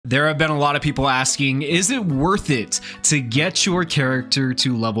There have been a lot of people asking, is it worth it to get your character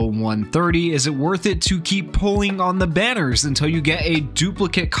to level 130? Is it worth it to keep pulling on the banners until you get a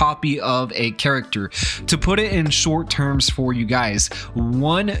duplicate copy of a character? To put it in short terms for you guys,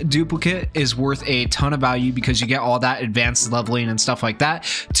 one duplicate is worth a ton of value because you get all that advanced leveling and stuff like that.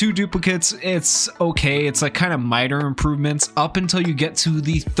 Two duplicates, it's okay. It's like kind of minor improvements up until you get to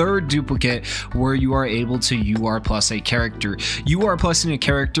the third duplicate where you are able to UR plus a character. UR plusing a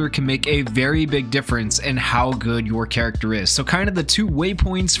character can make a very big difference in how good your character is. So kind of the two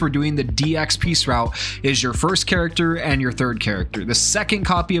waypoints for doing the DX piece route is your first character and your third character. The second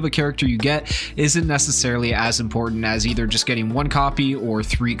copy of a character you get isn't necessarily as important as either just getting one copy or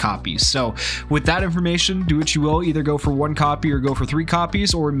three copies. So with that information, do what you will, either go for one copy or go for three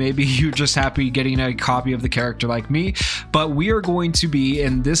copies, or maybe you're just happy getting a copy of the character like me. But we are going to be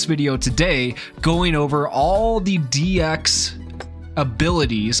in this video today going over all the DX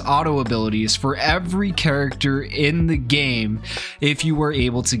abilities, auto abilities for every character in the game if you were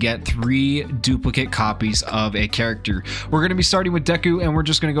able to get 3 duplicate copies of a character. We're going to be starting with Deku, and we're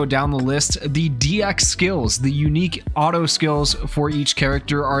just going to go down the list. The DX skills, the unique auto skills for each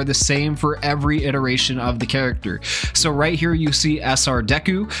character, are the same for every iteration of the character. So right here you see SR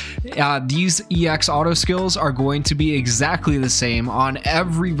Deku. These EX auto skills are going to be exactly the same on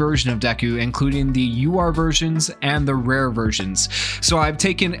every version of Deku, including the UR versions and the rare versions. So I've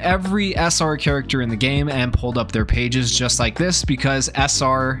taken every SR character in the game and pulled up their pages just like this, because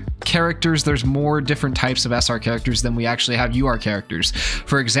SR characters, there's more different types of SR characters than we actually have UR characters.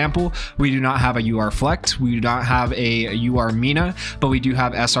 For example, we do not have a UR Flect, we do not have a UR Mina, but we do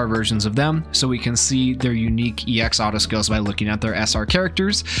have SR versions of them, so we can see their unique EX auto skills by looking at their SR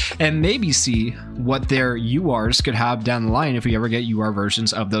characters and maybe see what their URs could have down the line if we ever get UR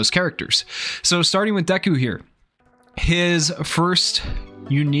versions of those characters. So starting with Deku here, his first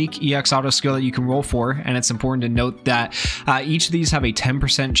unique EX auto skill that you can roll for, and it's important to note that each of these have a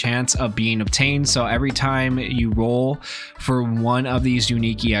 10% chance of being obtained. So every time you roll for one of these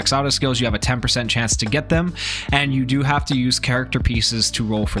unique EX auto skills, you have a 10% chance to get them, and you do have to use character pieces to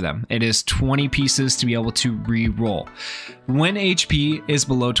roll for them. It is 20 pieces to be able to re-roll. When HP is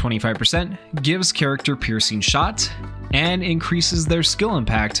below 25%, gives character piercing shot and increases their skill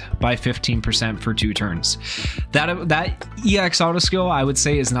impact by 15% for 2 turns. That EX auto skill, I would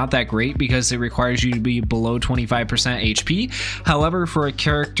say, is not that great because it requires you to be below 25% HP. However, for a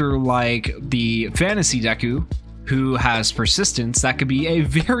character like the Fantasy Deku, who has persistence, that could be a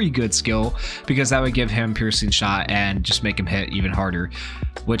very good skill because that would give him piercing shot and just make him hit even harder,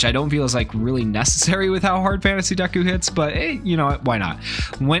 which I don't feel is like really necessary with how hard Fantasy Deku hits, but hey, you know what, why not?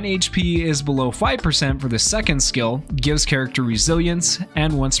 When HP is below 5% for the second skill, gives character resilience,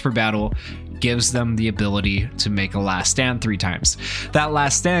 and once per battle, gives them the ability to make a last stand 3 times. That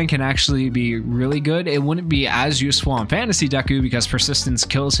last stand can actually be really good. It wouldn't be as useful on Fantasy Deku because persistence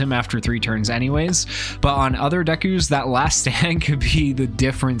kills him after 3 turns anyways, but on other Dekus, that last stand could be the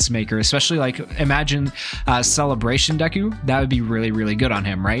difference maker, especially like imagine Celebration Deku. That would be really, really good on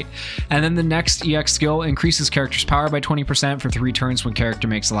him, right? And then the next EX skill increases character's power by 20% for 3 turns when character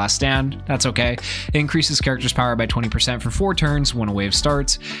makes the last stand. That's okay. Increases character's power by 20% for 4 turns when a wave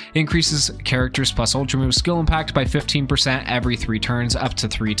starts. Increases characters plus Ultra Move skill impact by 15% every 3 turns up to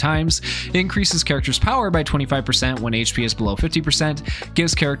 3 times. Increases character's power by 25% when HP is below 50%.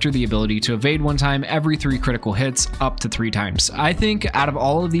 Gives character the ability to evade 1 time every 3 critical hits up to 3 times. I think out of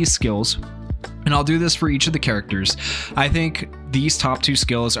all of these skills, and I'll do this for each of the characters, I think these top 2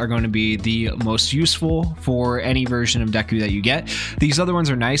 skills are going to be the most useful for any version of Deku that you get. These other ones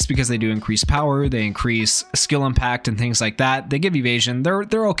are nice because they do increase power, they increase skill impact and things like that. They give evasion.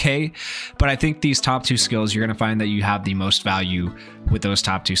 They're okay, but I think these top 2 skills, you're going to find that you have the most value with those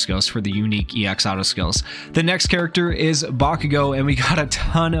top 2 skills for the unique EX auto skills. The next character is Bakugo, and we got a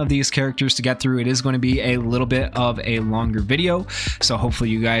ton of these characters to get through. It is going to be a little bit of a longer video, so hopefully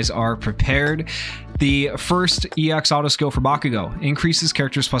you guys are prepared. The first EX auto skill for Bakugo increases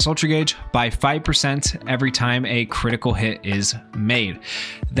characters plus Ultra Gauge by 5% every time a critical hit is made.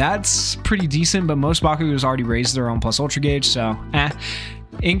 That's pretty decent, but most Bakugos already raised their own plus Ultra Gauge, so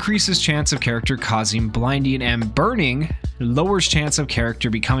Increases chance of character causing blinding, and burning lowers chance of character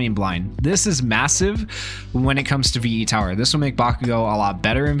becoming blind. This is massive when it comes to VE Tower. This will make Bakugo a lot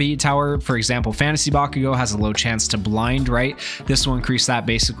better in VE Tower. For example, Fantasy Bakugo has a low chance to blind, right? This will increase that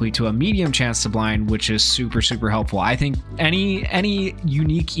basically to a medium chance to blind, which is super helpful. I think any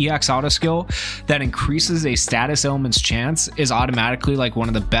unique EX auto skill that increases a status element's chance is automatically like one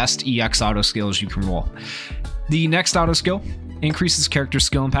of the best EX auto skills you can roll. The next auto skill increases character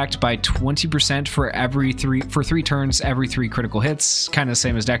skill impact by 20% for 3 turns every 3 critical hits, kind of the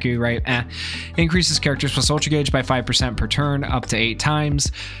same as Deku, right? Increases characters plus Ultra Gauge by 5% per turn, up to 8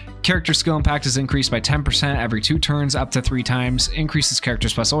 times. Character skill impact is increased by 10% every 2 turns, up to 3 times. Increases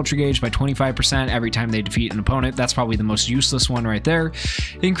characters plus Ultra Gauge by 25% every time they defeat an opponent. That's probably the most useless one right there.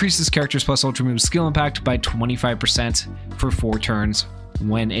 Increases characters plus Ultra Move skill impact by 25% for 4 turns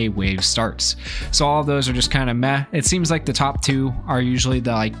when a wave starts. So all of those are just kind of meh. It seems like the top 2 are usually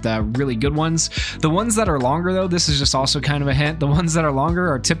the really good ones. The ones that are longer though, this is just also kind of a hint. The ones that are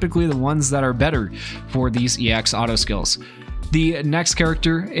longer are typically the ones that are better for these EX auto skills. The next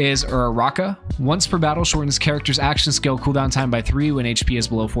character is Uraraka. Once per battle, shortens character's action skill cooldown time by 3 when HP is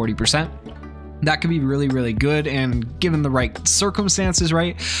below 40%. That could be really, really good and given the right circumstances,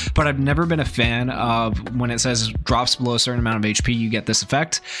 right? But I've never been a fan of when it says drops below a certain amount of HP, you get this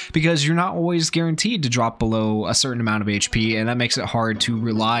effect, because you're not always guaranteed to drop below a certain amount of HP, and that makes it hard to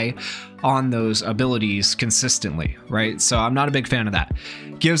rely on those abilities consistently, right? So I'm not a big fan of that.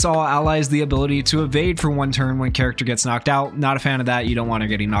 Gives all allies the ability to evade for 1 turn when character gets knocked out. Not a fan of that. You don't want her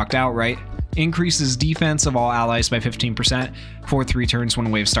getting knocked out, right? Increases defense of all allies by 15% for 3 turns when a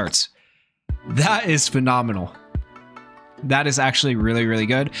wave starts. That is phenomenal. That is actually really, really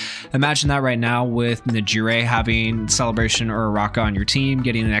good. Imagine that right now with Najire having Celebration or Uraraka on your team,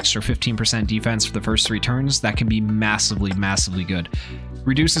 getting an extra 15% defense for the first 3 turns. That can be massively, massively good.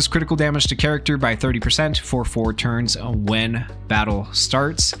 Reduces critical damage to character by 30% for 4 turns when battle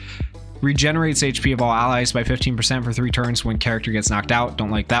starts. Regenerates HP of all allies by 15% for 3 turns when character gets knocked out. Don't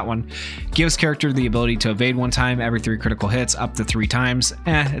like that one. Gives character the ability to evade 1 time every 3 critical hits, up to 3 times.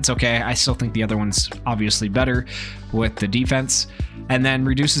 It's okay. I still think the other one's obviously better with the defense. And then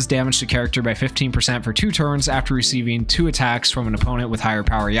reduces damage to character by 15% for 2 turns after receiving 2 attacks from an opponent with higher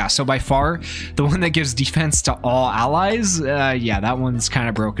power. Yeah, so by far, the one that gives defense to all allies, yeah, that one's kind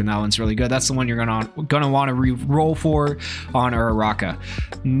of broken. That one's really good. That's the one you're gonna want to re-roll for on Uraraka.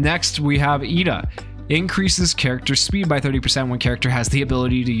 Next, we have Ida. Increases character speed by 30% when character has the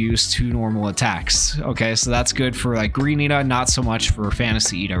ability to use 2 normal attacks. Okay, so that's good for like Green Ida, not so much for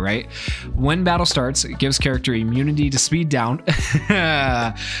Fantasy Ida, right? When battle starts, it gives character immunity to speed down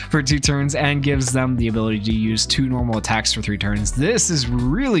for 2 turns and gives them the ability to use 2 normal attacks for 3 turns. This is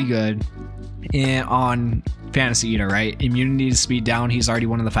really good on Fantasy Ida, right? Immunity to speed down. He's already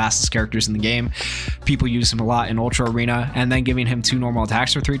one of the fastest characters in the game. People use him a lot in Ultra Arena, and then giving him 2 normal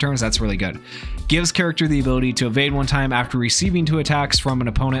attacks for 3 turns, that's really good. Gives character the ability to evade 1 time after receiving 2 attacks from an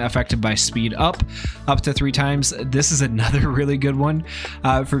opponent affected by speed up to 3 times. This is another really good one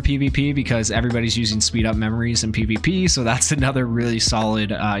for PvP because everybody's using speed up memories in PvP, so that's another really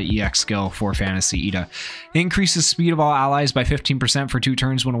solid EX skill for Fantasy Ida. Increases speed of all allies by 15% for 2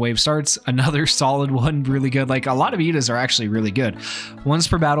 turns when a wave starts. Another solid one, really good. Like a lot of Idas are actually really good. Once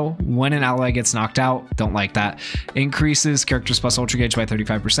per battle, when an ally gets knocked out, don't like that. Increases characters plus Ultra Gauge by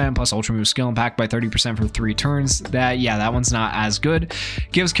 35%, plus Ultra Move skill impact by 30% for 3 turns. That one's not as good.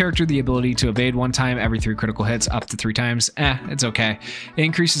 Gives character the ability to evade 1 time every 3 critical hits, up to 3 times. It's okay.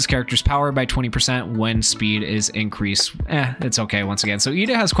 Increases character's power by 20% when speed is increased. It's okay once again. So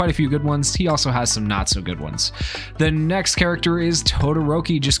Ida has quite a few good ones. He also has some not so good ones. The next character is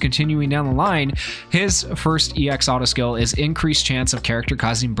Todoroki, just continuing down the line. His first EX auto skill is increased chance of character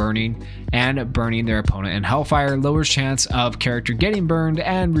causing burning and burning their opponent in Hellfire, lowers chance of character getting burned,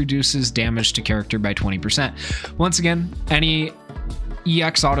 and reduces damage to character by 20%. Once again, any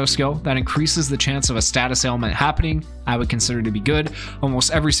EX auto skill that increases the chance of a status ailment happening, I would consider to be good.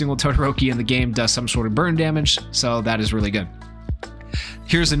 Almost every single Todoroki in the game does some sort of burn damage, so that is really good.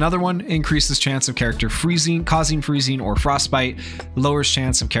 Here's another one. Increases chance of character freezing, causing freezing or frostbite, lowers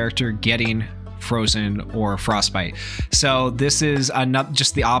chance of character getting frozen or frostbite. So this is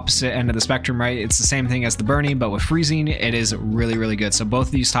just the opposite end of the spectrum, right? It's the same thing as the burning, but with freezing, it is really, really good. So both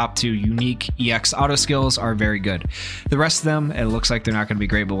of these top 2 unique EX auto skills are very good. The rest of them, it looks like they're not going to be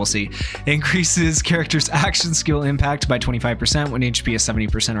great, but we'll see. Increases character's action skill impact by 25% when HP is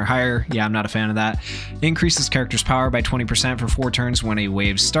 70% or higher. Yeah, I'm not a fan of that. Increases character's power by 20% for 4 turns when a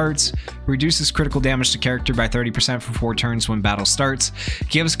wave starts. Reduces critical damage to character by 30% for 4 turns when battle starts.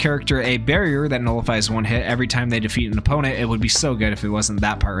 Gives character a barrier that nullifies 1 hit every time they defeat an opponent. It would be so good if it wasn't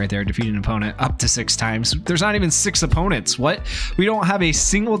that part right there. Defeat an opponent up to 6 times. There's not even 6 opponents. What? We don't have a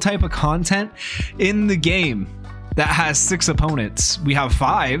single type of content in the game that has 6 opponents. We have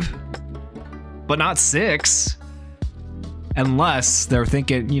 5, but not 6. Unless they're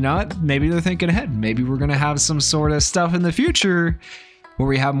thinking, you know what? Maybe they're thinking ahead. Maybe we're going to have some sort of stuff in the future where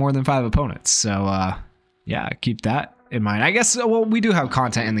we have more than 5 opponents. So, yeah, keep that in mind. I guess, well, we do have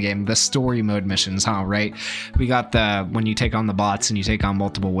content in the game, the story mode missions, huh, right? We got the when you take on the bots and you take on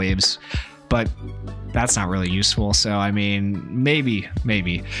multiple waves, but that's not really useful. So I mean, maybe.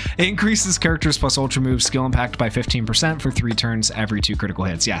 It increases characters plus ultra move skill impact by 15% for 3 turns every 2 critical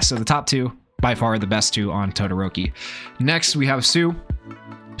hits. Yeah, so the top 2, by far the best 2 on Todoroki. Next we have Sue.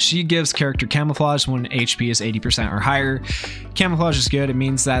 She gives character camouflage when HP is 80% or higher. Camouflage is good. It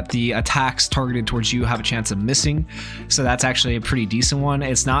means that the attacks targeted towards you have a chance of missing. So that's actually a pretty decent one.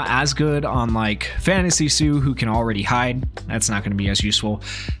 It's not as good on like Fantasy Sue, who can already hide. That's not going to be as useful.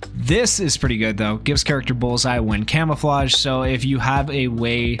 This is pretty good though. Gives character bullseye when camouflage. So if you have a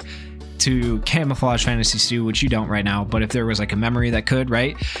way to camouflage Fantasy Sue, which you don't right now, but if there was like a memory that could,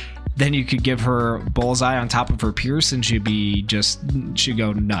 right? Then you could give her bullseye on top of her pierce and she'd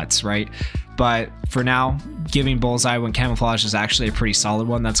go nuts, right? But for now, giving bullseye when camouflage is actually a pretty solid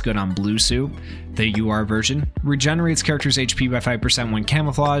one. That's good on Blue Sue, the UR version. Regenerates character's HP by 5% when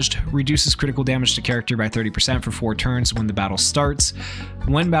camouflaged. Reduces critical damage to character by 30% for 4 turns when the battle starts.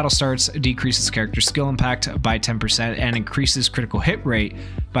 When battle starts, decreases character skill impact by 10% and increases critical hit rate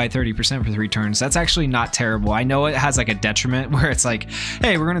by 30% for 3 turns. That's actually not terrible. I know it has like a detriment where it's like,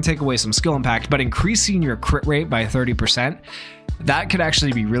 hey, we're going to take away some skill impact, but increasing your crit rate by 30%, that could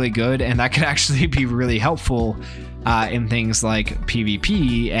actually be really good, and that could actually be really helpful in things like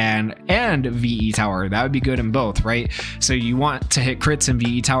PvP and VE Tower. That would be good in both, right? So you want to hit crits in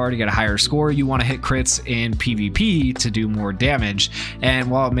VE Tower to get a higher score. You want to hit crits in PvP to do more damage. And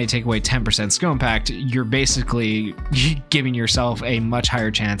while it may take away 10% skill impact, you're basically giving yourself a much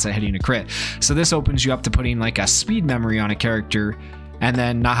higher chance at hitting a crit. So this opens you up to putting like a speed memory on a character and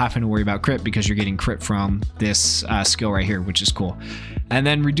then not having to worry about crit because you're getting crit from this skill right here, which is cool. And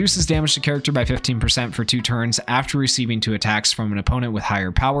then reduces damage to character by 15% for 2 turns after receiving 2 attacks from an opponent with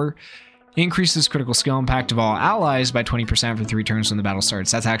higher power. Increases critical skill impact of all allies by 20% for 3 turns when the battle starts.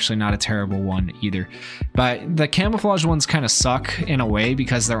 That's actually not a terrible one either. But the camouflage ones kind of suck in a way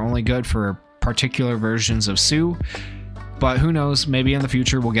because they're only good for particular versions of Sue. But who knows, maybe in the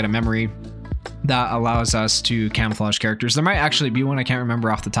future we'll get a memory that allows us to camouflage characters. There might actually be one, I can't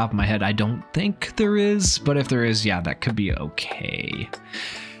remember off the top of my head. I don't think there is, but if there is, yeah, that could be okay.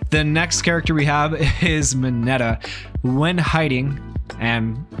 The next character we have is Mineta. When hiding,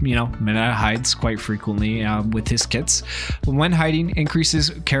 and you know, Mineta hides quite frequently with his kits. When hiding,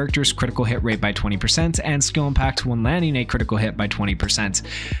 increases character's critical hit rate by 20% and skill impact when landing a critical hit by 20%.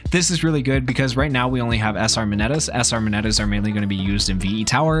 This is really good because right now we only have SR Minetas. SR Minetas are mainly going to be used in VE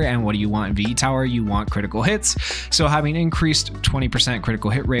Tower, and what do you want in VE Tower? You want critical hits. So having increased 20% critical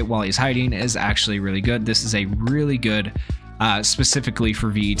hit rate while he's hiding is actually really good. This is a really good, specifically for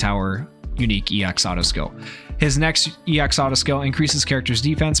VE Tower, unique EX auto skill. His next EX auto skill increases character's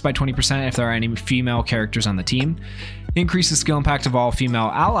defense by 20% if there are any female characters on the team. Increases skill impact of all female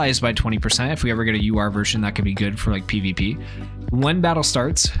allies by 20%. If we ever get a UR version, that could be good for like PvP. When battle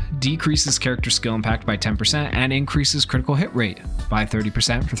starts, decreases character skill impact by 10% and increases critical hit rate by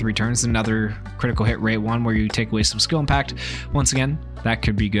 30% for 3 turns. Another critical hit rate one where you take away some skill impact. Once again, that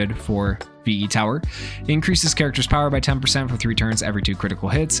could be good for VE Tower. Increases character's power by 10% for 3 turns every 2 critical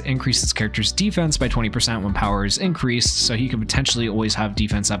hits. Increases character's defense by 20% when power is increased, so he could potentially always have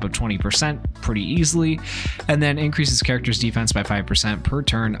defense up of 20% pretty easily. And then increases character's defense by 5% per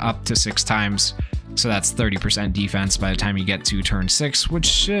turn up to 6 times. So that's 30% defense by the time you get to turn 6,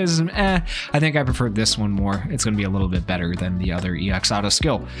 which is I think I prefer this one more. It's going to be a little bit better than the other EX auto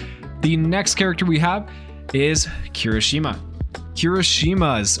skill. The next character we have is Kirishima.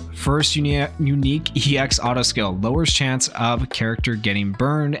 Kirishima's first unique EX auto skill lowers chance of character getting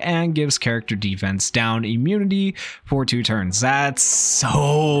burned and gives character defense down immunity for 2 turns. That's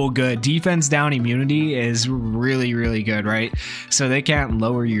so good. Defense down immunity is really, really good, right? So they can't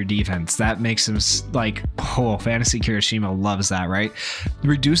lower your defense. That makes them like, oh, Fantasy Kirishima loves that, right?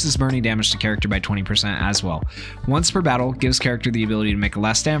 Reduces burning damage to character by 20% as well. Once per battle, gives character the ability to make a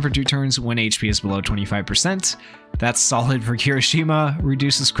last stand for 2 turns when HP is below 25%. That's solid for Kirishima.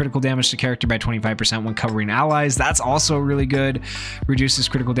 Reduces critical damage to character by 25% when covering allies. That's also really good. Reduces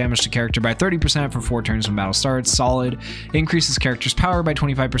critical damage to character by 30% for 4 turns when battle starts. Solid. Increases character's power by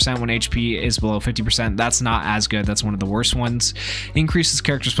 25% when HP is below 50%. That's not as good. That's one of the worst ones. Increases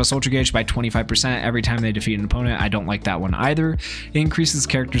character's plus ultra gauge by 25% every time they defeat an opponent. I don't like that one either. Increases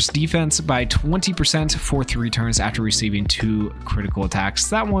character's defense by 20% for 3 turns after receiving 2 critical attacks.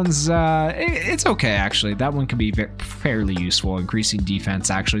 That one's it's okay actually. That one could be fairly useful. Increasing defense,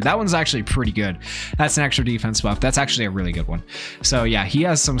 actually, that one's actually pretty good. That's an extra defense buff. That's actually a really good one. So yeah, he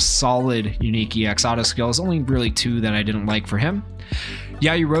has some solid unique EX auto skills. Only really 2 that I didn't like for him.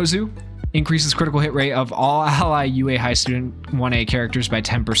 Yayurozu. Increases critical hit rate of all ally UA high student 1A characters by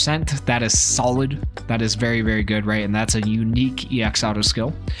 10%. That is solid. That is very, very good, right? And that's a unique EX auto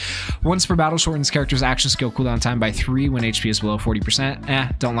skill. Once per battle, shortens character's action skill cooldown time by 3 when HP is below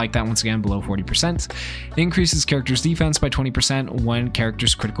 40%. Don't like that once again, below 40%. Increases character's defense by 20% when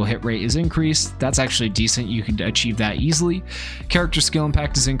character's critical hit rate is increased. That's actually decent. You can achieve that easily. Character skill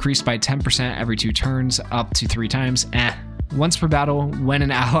impact is increased by 10% every 2 turns, up to 3 times. Once per battle, when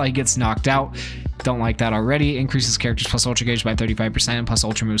an ally gets knocked out. Don't like that already. Increases characters plus ultra gauge by 35%, plus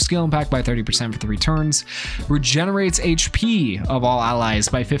ultra move skill impact by 30% for 3 turns. Regenerates HP of all allies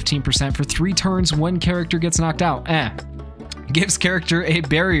by 15% for 3 turns when character gets knocked out. Gives character a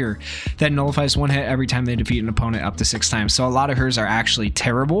barrier that nullifies 1 hit every time they defeat an opponent up to 6 times. So a lot of hers are actually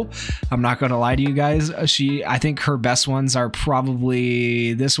terrible. I'm not going to lie to you guys. I think her best ones are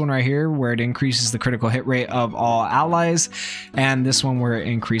probably this one right here, where it increases the critical hit rate of all allies, and this one where it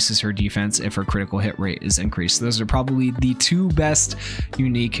increases her defense if her critical hit rate is increased. Those are probably the 2 best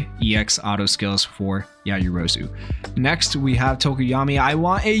unique EX auto skills for Yayorozu. Next, we have Tokoyami. I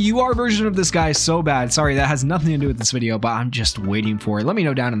want a UR version of this guy so bad. Sorry, that has nothing to do with this video, but I'm just waiting for it. Let me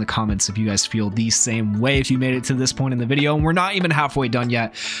know down in the comments if you guys feel the same way, if you made it to this point in the video. And we're not even halfway done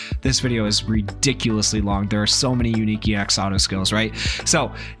yet. This video is ridiculously long. There are so many unique EX auto skills, right?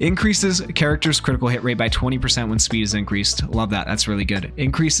 So, increases character's critical hit rate by 20% when speed is increased. Love that. That's really good.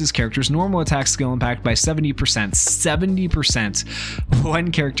 Increases character's normal attack skill impact by 70%. 70%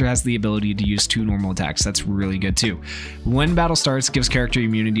 when character has the ability to use 2 normal attacks. That's really good too. When battle starts, gives character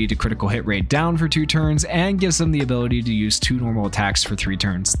immunity to critical hit rate down for 2 turns and gives them the ability to use 2 normal attacks for 3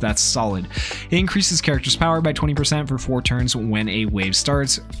 turns. That's solid. Increases character's power by 20% for 4 turns when a wave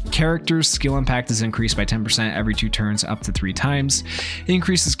starts. Character's skill impact is increased by 10% every 2 turns up to 3 times.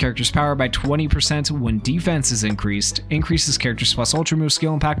 Increases character's power by 20% when defense is increased. Increases character's plus ultra move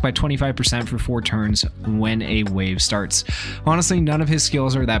skill impact by 25% for 4 turns when a wave starts. Honestly, none of his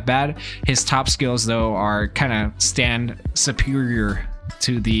skills are that bad. His top skills though are kind of stand superior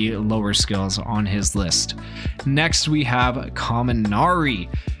to the lower skills on his list. Next, we have Kaminari.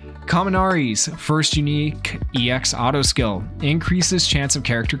 Kaminari's first unique EX auto skill increases chance of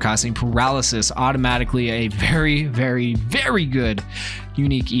character causing paralysis automatically. A very, very, very good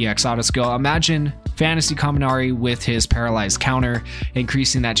unique EX auto skill. Imagine Fantasy Kaminari with his paralyzed counter,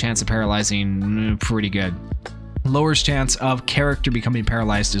 increasing that chance of paralyzing pretty good. Lowers chance of character becoming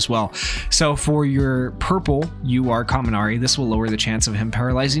paralyzed as well. So for your purple UR Kaminari, this will lower the chance of him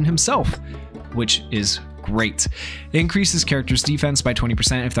paralyzing himself, which is great. Increases character's defense by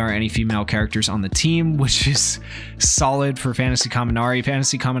 20% if there are any female characters on the team, which is solid for Fantasy Kaminari.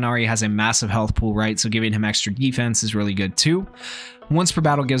 Fantasy Kaminari has a massive health pool, right? So giving him extra defense is really good too. Once per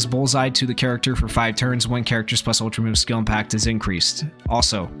battle, gives bullseye to the character for 5 turns when character's plus ultra move skill impact is increased.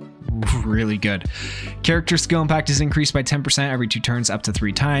 Also, really good. Character skill impact is increased by 10% every 2 turns up to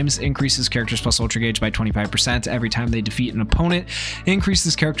 3 times. Increases character's plus ultra gauge by 25% every time they defeat an opponent.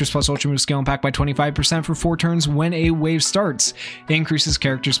 Increases character's plus ultra move skill impact by 25% for 4 turns when a wave starts. Increases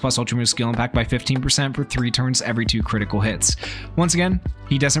character's plus ultra move skill impact by 15% for 3 turns every 2 critical hits. Once again,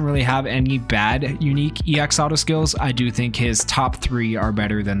 he doesn't really have any bad unique EX auto skills. I do think his top 3 are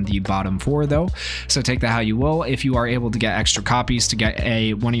better than the bottom 4 though, so take that how you will. If you are able to get extra copies to get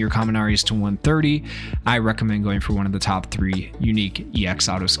one of your Kaminaris to 130, I recommend going for one of the top 3 unique EX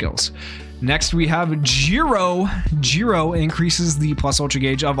auto skills. Next, we have Jiro. Jiro increases the plus ultra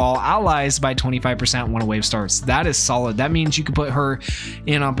gauge of all allies by 25% when a wave starts. That is solid. That means you could put her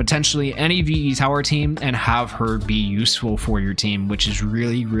in on potentially any VE tower team and have her be useful for your team, which is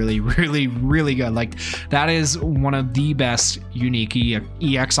really, really, really, really good. Like, that is one of the best unique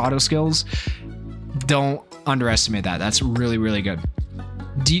EX auto skills. Don't underestimate that. That's really, really good.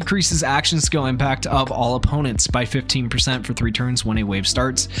 Decreases action skill impact of all opponents by 15% for 3 turns when a wave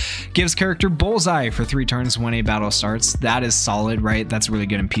starts. Gives character bullseye for 3 turns when a battle starts. That is solid, right? That's really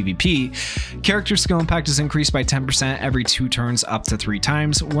good in PvP. Character skill impact is increased by 10% every 2 turns up to 3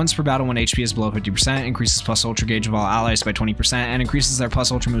 times. Once per battle when HP is below 50%. Increases plus ultra gauge of all allies by 20% and increases their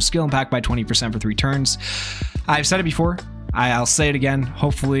plus ultra move skill impact by 20% for 3 turns. I've said it before. I'll say it again.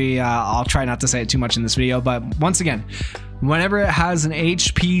 Hopefully, I'll try not to say it too much in this video, but once again, whenever it has an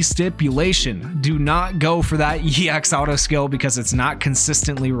HP stipulation, do not go for that EX auto skill because it's not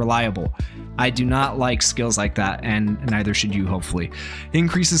consistently reliable. I do not like skills like that, and neither should you, hopefully.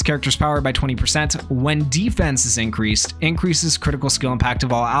 Increases character's power by 20% when defense is increased. Increases critical skill impact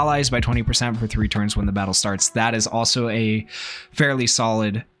of all allies by 20% for 3 turns when the battle starts. That is also a fairly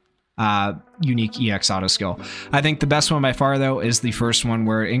solid unique EX auto skill. I think the best one by far though is the first one,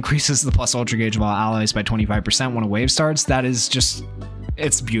 where it increases the plus ultra gauge of all allies by 25% when a wave starts. That is just,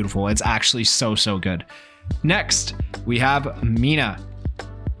 it's beautiful. It's actually so good. Next we have Mina.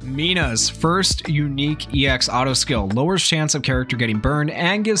 Mina's first unique EX auto skill lowers chance of character getting burned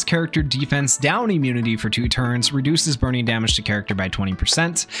and gives character defense down immunity for 2 turns, reduces burning damage to character by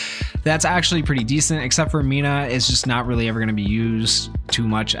 20%. That's actually pretty decent, except for Mina is just not really ever going to be used too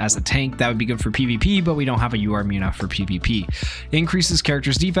much as a tank. That would be good for PvP, but we don't have a UR Mina for PvP. Increases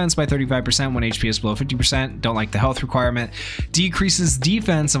character's defense by 35% when HP is below 50%. Don't like the health requirement. Decreases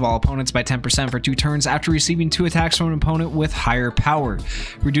defense of all opponents by 10% for 2 turns after receiving 2 attacks from an opponent with higher power.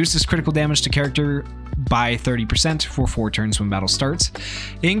 Reduces critical damage to character by 30% for 4 turns when battle starts.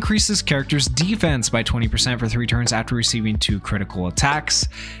 Increases character's defense by 20% for 3 turns after receiving 2 critical attacks.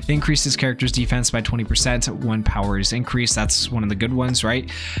 Increases character's defense by 20% when power is increased. That's one of the good ones,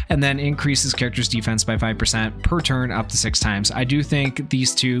 right? And then increases character's defense by 5% per turn up to 6 times. I do think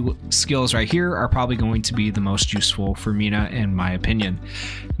these 2 skills right here are probably going to be the most useful for Mina in my opinion.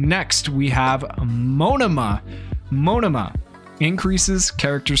 Next we have Monoma. Monoma increases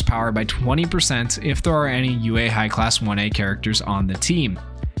character's power by 20% if there are any UA high class 1A characters on the team.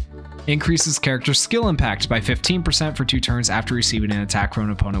 Increases character skill impact by 15% for 2 turns after receiving an attack from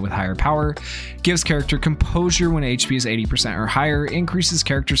an opponent with higher power. Gives character composure when HP is 80% or higher. Increases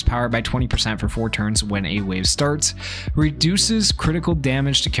character's power by 20% for 4 turns when a wave starts. Reduces critical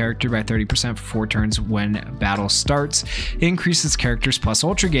damage to character by 30% for 4 turns when battle starts. Increases character's plus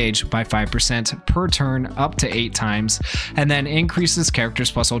ultra gauge by 5% per turn up to 8 times. And then increases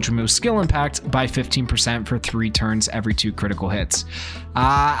character's plus ultra move skill impact by 15% for 3 turns every 2 critical hits.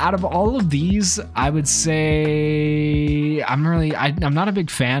 Out of all of these, I would say I'm not a big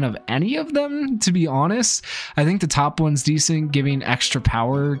fan of any of them, to be honest. I think the top one's decent, giving extra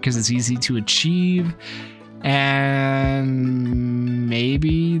power because it's easy to achieve. And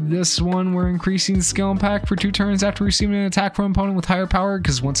maybe this one, we're increasing skill impact for 2 turns after receiving an attack from an opponent with higher power,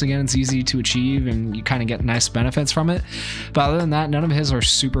 because once again it's easy to achieve and you kind of get nice benefits from it. But other than that, none of his are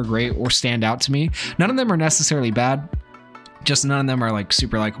super great or stand out to me. None of them are necessarily bad, just none of them are like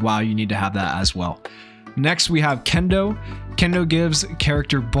super like, wow, you need to have that as well. Next we have Kendo. Kendo gives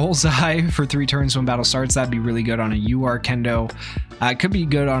character bullseye for 3 turns when battle starts. That'd be really good on a UR Kendo. It could be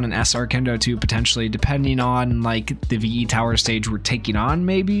good on an SR Kendo too, potentially, depending on like the VE tower stage we're taking on,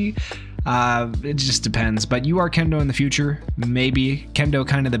 maybe. It just depends, but UR Kendo in the future, maybe. Kendo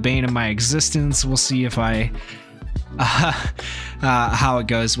kind of the bane of my existence. We'll see if I how it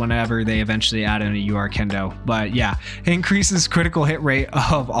goes whenever they eventually add in a UR Kendo. But yeah, increases critical hit rate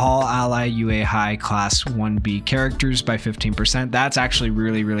of all ally UA high class 1B characters by 15%. That's actually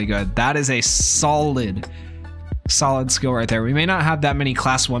really good. That is a solid skill right there. We may not have that many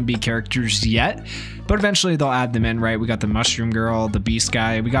class 1B characters yet, but eventually they'll add them in, right? We got the Mushroom Girl, the Beast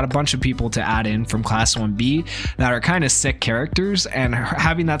Guy. We got a bunch of people to add in from class 1B that are kind of sick characters, and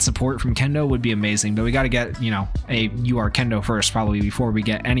having that support from Kendo would be amazing. But we got to get, you know, a UR Kendo first, probably, before we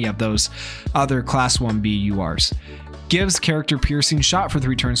get any of those other class 1B URs. Gives character piercing shot for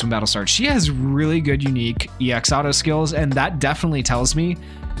 3 turns when battle starts. She has really good unique EX auto skills, and that definitely tells me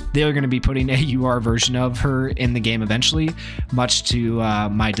they're going to be putting a UR version of her in the game eventually, much to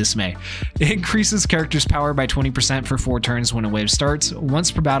my dismay. It increases character's power by 20% for 4 turns when a wave starts.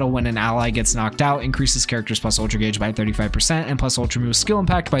 Once per battle, when an ally gets knocked out, increases character's plus ultra gauge by 35% and plus ultra move skill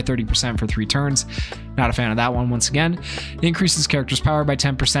impact by 30% for 3 turns. Not a fan of that one once again. Increases character's power by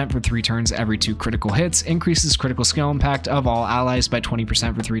 10% for 3 turns every 2 critical hits. Increases critical skill impact of all allies by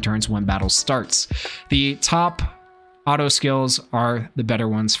 20% for 3 turns when battle starts. The top auto skills are the better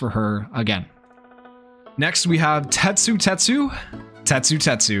ones for her again. Next we have Tetsu.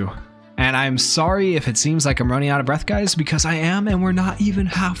 And I'm sorry if it seems like I'm running out of breath, guys, because I am, and we're not even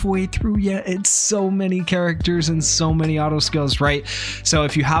halfway through yet. It's so many characters and so many auto skills, right? So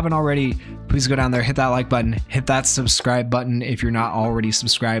if you haven't already, please go down there, hit that like button, hit that subscribe button if you're not already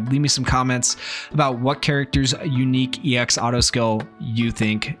subscribed. Leave me some comments about what character's unique EX auto skill you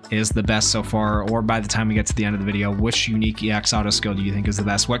think is the best so far, or by the time we get to the end of the video, which unique EX auto skill do you think is the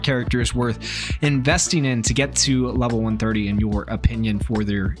best? What character is worth investing in to get to level 130 in your opinion for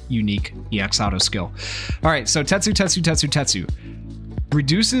their unique EX auto skill? All right, so Tetsu.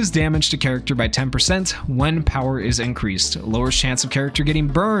 Reduces damage to character by 10% when power is increased. Lowers chance of character getting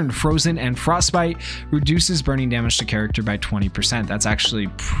burned, frozen, and frostbite. Reduces burning damage to character by 20%. That's actually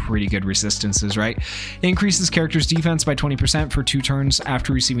pretty good resistances, right? Increases character's defense by 20% for 2 turns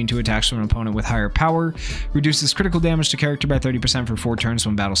after receiving 2 attacks from an opponent with higher power. Reduces critical damage to character by 30% for 4 turns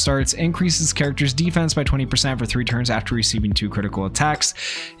when battle starts. Increases character's defense by 20% for 3 turns after receiving 2 critical attacks.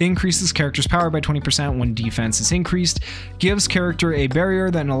 Increases character's power by 20% when defense is increased. Gives character a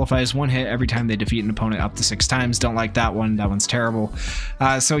barrier that nullifies 1 hit every time they defeat an opponent up to 6 times. Don't like that one. That one's terrible.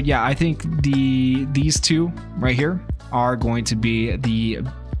 So yeah, I think these two right here are going to be the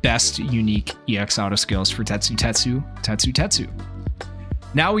best unique EX auto skills for Tetsu.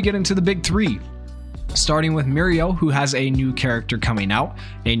 Now we get into the big 3. Starting with Mirio, who has a new character coming out,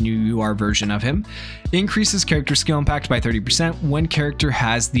 a new UR version of him. Increases character skill impact by 30% when character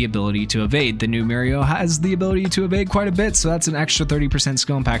has the ability to evade. The new Mirio has the ability to evade quite a bit, so that's an extra 30%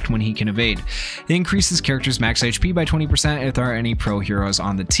 skill impact when he can evade. Increases character's max HP by 20% if there are any pro heroes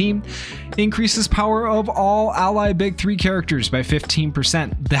on the team. Increases power of all ally big 3 characters by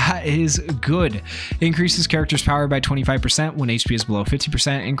 15%. That is good. Increases character's power by 25% when HP is below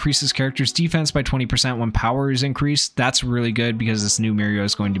 50%. Increases character's defense by 20% when power is increased. That's really good because this new Mirio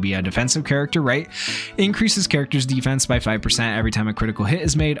is going to be a defensive character, right? Increases character's defense by 5% every time a critical hit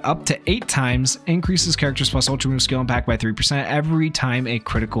is made, up to 8 times. Increases character's plus ultra move skill impact by 3% every time a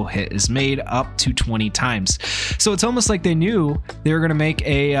critical hit is made, up to 20 times. So it's almost like they knew they were going to make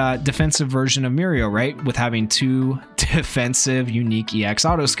a defensive version of Mirio, right? With having 2 defensive unique EX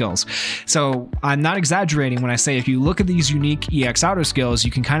auto skills. So I'm not exaggerating when I say if you look at these unique EX auto skills,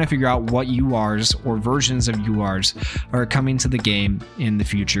 you can kind of figure out what URs or versions of URs are coming to the game in the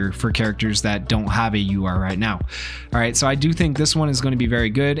future for characters that don't have a UR right now. All right, so I do think this one is going to be very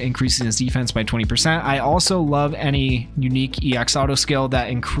good, increasing his defense by 20%. I also love any unique EX auto skill that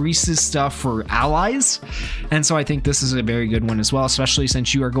increases stuff for allies, and so I think this is a very good one as well, especially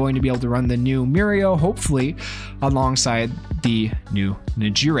since you are going to be able to run the new Mirio, hopefully, alongside the new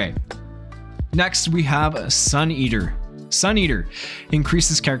Nejire. Next, we have Sun Eater. Sun Eater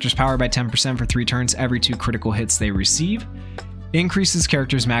increases character's power by 10% for 3 turns every 2 critical hits they receive. Increases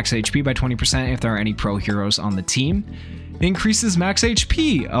character's max HP by 20% if there are any pro heroes on the team. Increases max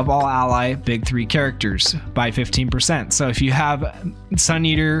HP of all ally big 3 characters by 15%. So if you have Sun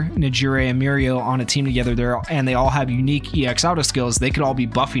Eater, Nejire, and Mirio on a team together, and they all have unique EX auto skills, they could all be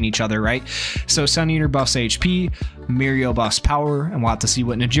buffing each other, right? So Sun Eater buffs HP, Mirio buffs power, and we'll have to see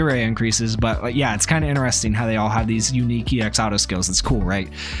what Nejire increases, but yeah, it's kind of interesting how they all have these unique EX auto skills. It's cool,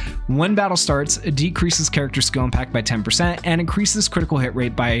 right? When battle starts, it decreases character skill impact by 10% and increases critical hit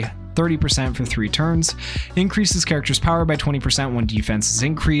rate by 30% for 3 turns. Increases character's power by 20% when defense is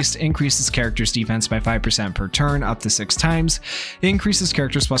increased. Increases character's defense by 5% per turn, up to 6 times. Increases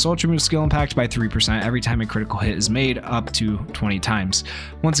character's plus ultra move skill impact by 3% every time a critical hit is made, up to 20 times.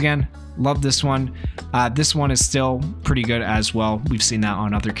 Once again, love this one. This one is still pretty good as well. We've seen that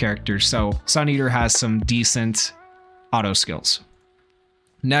on other characters. So Sun Eater has some decent auto skills.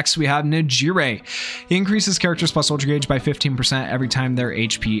 Next, we have Nejire. Increases character's plus ultra gauge by 15% every time their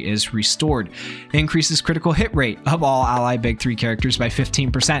HP is restored. Increases critical hit rate of all ally big 3 characters by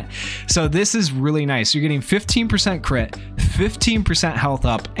 15%. So this is really nice. You're getting 15% crit, 15% health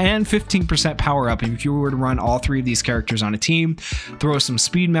up, and 15% power up. If you were to run all 3 of these characters on a team, throw some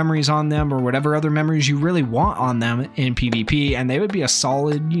speed memories on them or whatever other memories you really want on them in PvP, and they would be a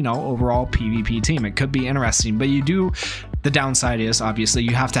solid, you know, overall PvP team. It could be interesting, but the downside is obviously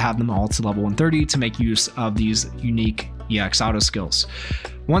you have to have them all to level 130 to make use of these unique EX auto skills.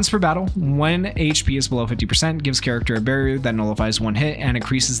 Once per battle, when HP is below 50%, gives character a barrier that nullifies 1 hit and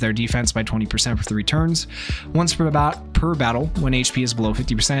increases their defense by 20% for 3 turns. Once per battle, when HP is below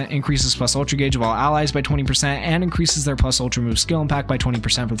 50%, increases plus ultra gauge of all allies by 20% and increases their plus ultra move skill impact by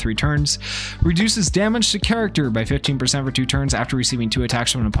 20% for 3 turns. Reduces damage to character by 15% for 2 turns after receiving 2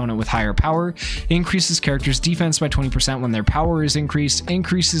 attacks from an opponent with higher power. Increases character's defense by 20% when their power is increased.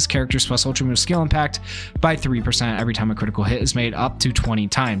 Increases character's plus ultra move skill impact by 3% every time a critical hit is made, up to 20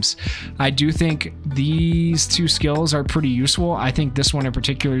 times. I do think these 2 skills are pretty useful. I think this one in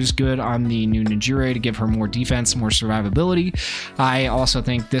particular is good on the new Nejire to give her more defense, more survivability. I also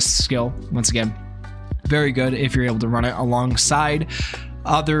think this skill, once again, very good if you're able to run it alongside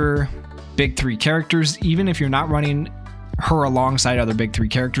other big 3 characters. Even if you're not running her alongside other big 3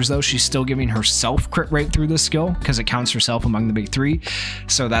 characters though. She's still giving herself crit rate through this skill because it counts herself among the big 3.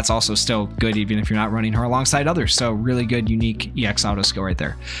 So that's also still good even if you're not running her alongside others. So really good, unique EX auto skill right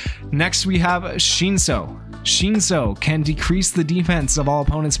there. Next we have Shinso. Shinso can decrease the defense of all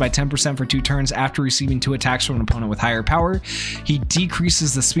opponents by 10% for 2 turns after receiving 2 attacks from an opponent with higher power. He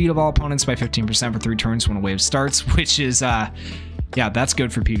decreases the speed of all opponents by 15% for 3 turns when a wave starts, which is yeah, that's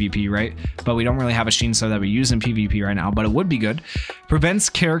good for PvP, right? But we don't really have a Shinso that we use in PvP right now, but it would be good. Prevents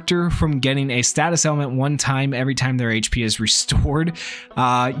character from getting a status element 1 time every time their HP is restored.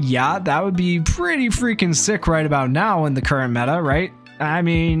 Yeah, that would be pretty freaking sick right about now in the current meta, right? I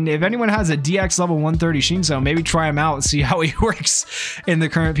mean, if anyone has a DX level 130 Shinso, maybe try him out and see how he works in the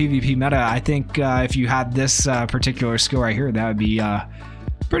current PvP meta. I think if you had this particular skill right here, that would be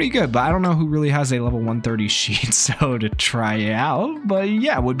pretty good, but I don't know who really has a level 130 Shinso to try out, but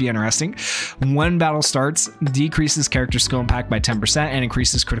yeah, it would be interesting. When battle starts, decreases character skill impact by 10% and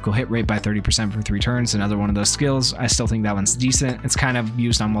increases critical hit rate by 30% for 3 turns. Another one of those skills. I still think that one's decent. It's kind of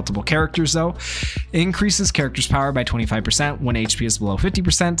used on multiple characters though. Increases character's power by 25% when HP is below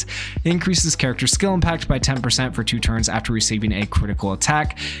 50%. Increases character skill impact by 10% for 2 turns after receiving a critical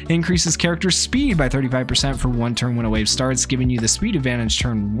attack. Increases character speed by 35% for 1 turn when a wave starts, giving you the speed advantage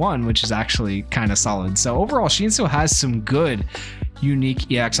turn 1, which is actually kind of solid. So overall, Shinso has some good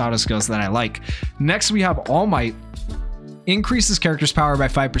unique EX auto skills that I like. Next we have All Might. Increases character's power by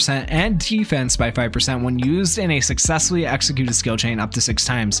 5% and defense by 5% when used in a successfully executed skill chain up to 6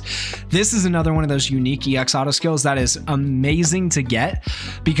 times. This is another one of those unique EX auto skills that is amazing to get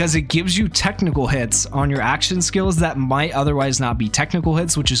because it gives you technical hits on your action skills that might otherwise not be technical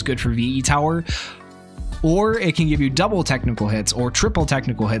hits, which is good for VE Tower. Or it can give you double technical hits or triple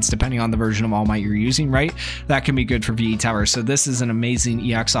technical hits depending on the version of All Might you're using, right? That can be good for VE Tower. So this is an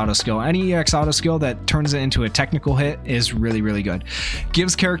amazing EX auto skill. Any EX auto skill that turns it into a technical hit is really, really good.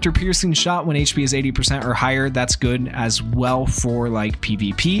 Gives character piercing shot when HP is 80% or higher. That's good as well for like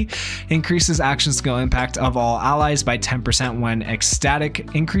PvP. Increases action skill impact of all allies by 10% when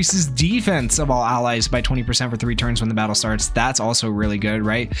ecstatic. Increases defense of all allies by 20% for 3 turns when the battle starts. That's also really good,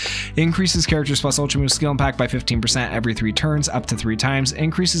 right? Increases characters plus ultra move skill impact by 15% every 3 turns up to 3 times.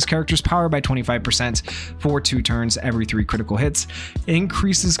 Increases character's power by 25% for 2 turns every 3 critical hits.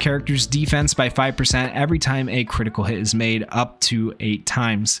 Increases character's defense by 5% every time a critical hit is made up to 8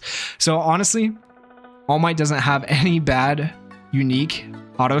 times. So honestly, All Might doesn't have any bad unique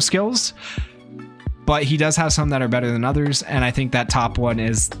auto skills, but he does have some that are better than others, and I think that top one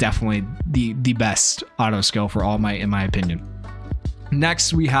is definitely the best auto skill for All Might in my opinion.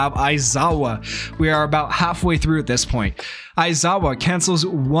 Next, we have Aizawa. We are about halfway through at this point. Aizawa cancels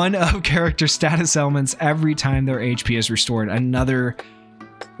 1 of character status elements every time their HP is restored. Another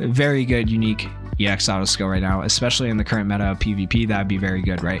very good, unique EX auto skill right now, especially in the current meta of PvP. That'd be very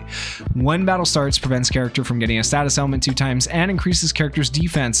good, right? When battle starts, prevents character from getting a status element 2 times and increases character's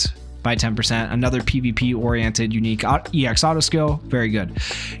defense by 10%. Another PvP-oriented unique EX auto skill. Very good.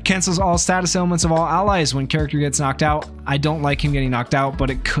 Cancels all status elements of all allies when character gets knocked out. I don't like him getting knocked out, but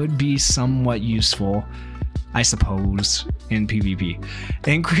it could be somewhat useful, I suppose, in PvP.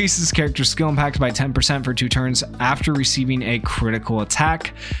 Increases character skill impact by 10% for 2 turns after receiving a critical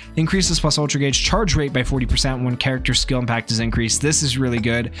attack. Increases plus ultra gauge charge rate by 40% when character skill impact is increased. This is really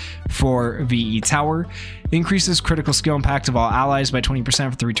good for VE Tower. Increases critical skill impact of all allies by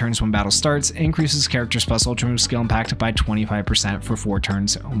 20% for 3 turns when battle starts. Increases character's plus ultra move skill impact by 25% for 4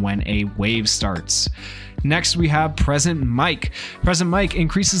 turns when a wave starts. Next, we have Present Mike. Present Mike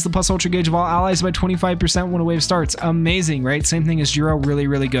increases the plus ultra gauge of all allies by 25% when a wave starts. Amazing, right? Same thing as Jiro, really,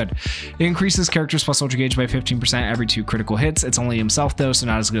 really good. Increases character's plus ultra gauge by 15% every 2 critical hits. It's only himself though, so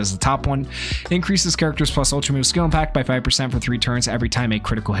not as good as the top one. Increases character's plus ultra move skill impact by 5% for 3 turns every time a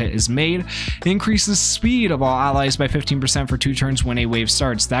critical hit is made. Increases speed of all allies by 15% for 2 turns when a wave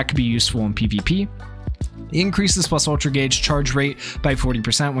starts. That could be useful in PvP. Increases plus ultra gauge charge rate by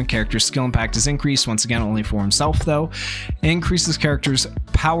 40% when character's skill impact is increased. Once again, only for himself though. Increases character's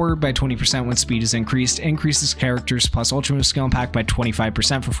power by 20% when speed is increased. Increases character's plus ultra move skill impact by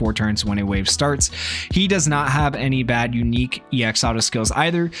 25% for 4 turns when a wave starts. He does not have any bad unique EX auto skills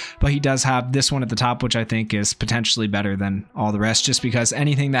either, but he does have this one at the top, which I think is potentially better than all the rest, just because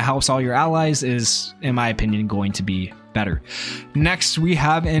anything that helps all your allies is, in my opinion, going to be better. Next, we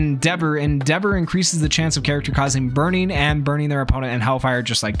have Endeavor. Endeavor increases the chance of character causing burning and burning their opponent in Hellfire,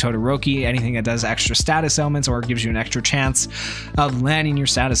 just like Todoroki. Anything that does extra status elements or gives you an extra chance of landing your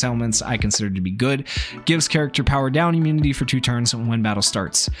status elements, I consider to be good. Gives character power down immunity for 2 turns when battle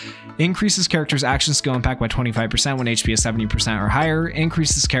starts. Increases character's action skill impact by 25% when HP is 70% or higher.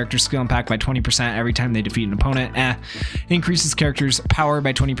 Increases character's skill impact by 20% every time they defeat an opponent. Increases character's power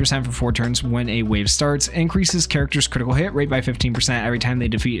by 20% for 4 turns when a wave starts. Increases character's critical hit rate by 15% every time they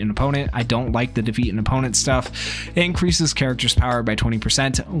defeat an opponent. I don't like the defeat an opponent stuff. Increases character's power by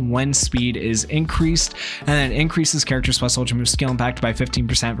 20% when speed is increased, and then increases character's plus ultra move skill impact by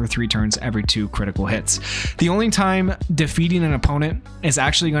 15% for 3 turns every 2 critical hits. The only time defeating an opponent is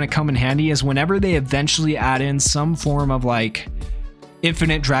actually going to come in handy is whenever they eventually add in some form of like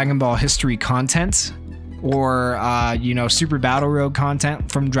infinite Dragon Ball history content, or Super Battle Road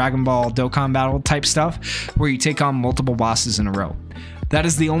content from Dragon Ball Dokkan Battle type stuff, where you take on multiple bosses in a row. That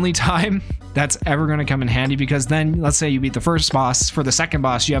is the only time that's ever going to come in handy, because then let's say you beat the first boss, for the second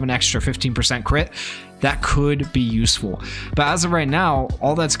boss you have an extra 15% crit. That could be useful, but as of right now,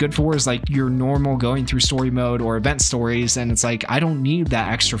 all that's good for is like your normal going through story mode or event stories, and it's like I don't need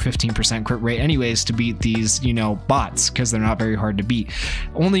that extra 15% crit rate anyways to beat these bots, because they're not very hard to beat.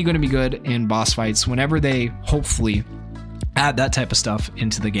 Only going to be good in boss fights whenever they hopefully add that type of stuff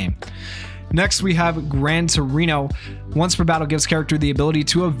into the game. Next, we have Gran Torino. Once per battle, gives character the ability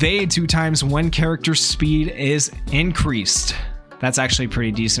to evade 2 times when character speed is increased. That's actually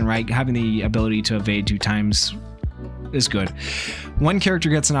pretty decent, right? Having the ability to evade 2 times is good. When character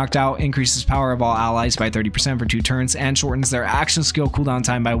gets knocked out, increases power of all allies by 30% for 2 turns and shortens their action skill cooldown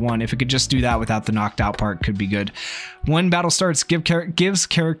time by 1. If it could just do that without the knocked out part, could be good. When battle starts, gives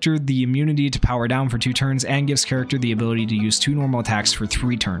character the immunity to power down for 2 turns and gives character the ability to use 2 normal attacks for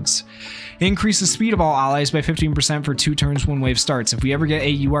 3 turns. Increases speed of all allies by 15% for 2 turns when wave starts. If we ever get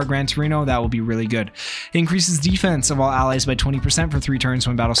a UR Gran Torino, that will be really good. Increases defense of all allies by 20% for 3 turns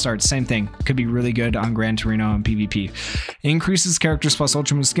when battle starts. Same thing, could be really good on Gran Torino and PvP. Increases character's plus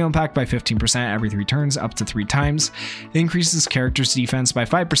ultra move skill impact by 15% every 3 turns, up to 3 times. Increases character's defense by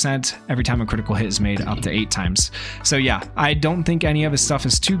 5% every time a critical hit is made, up to 8 times. So yeah, I don't think any of his stuff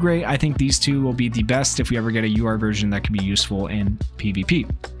is too great. I think these 2 will be the best if we ever get a UR version that could be useful in PvP.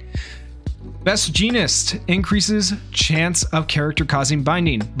 Best Genist increases chance of character causing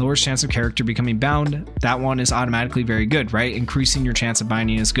binding, lowers chance of character becoming bound. That one is automatically very good, right? Increasing your chance of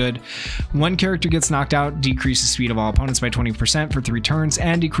binding is good. When character gets knocked out, decreases speed of all opponents by 20% for 3 turns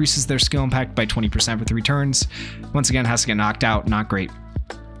and decreases their skill impact by 20% for 3 turns. Once again, has to get knocked out, not great.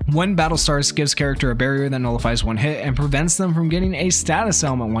 When battle starts, gives character a barrier that nullifies 1 hit and prevents them from getting a status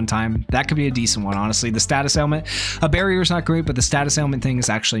element 1 time. That could be a decent one, honestly. The status element, a barrier is not great, but the status element thing is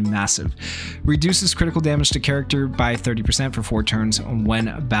actually massive. Reduces critical damage to character by 30% for 4 turns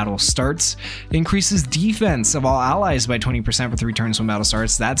when battle starts. Increases defense of all allies by 20% for 3 turns when battle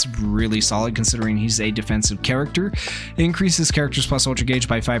starts. That's really solid considering he's a defensive character. Increases character's plus ultra gauge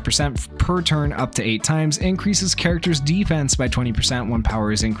by 5% per turn, up to 8 times. Increases character's defense by 20% when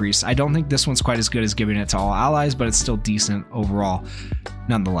power is increased. I don't think this one's quite as good as giving it to all allies, but it's still decent overall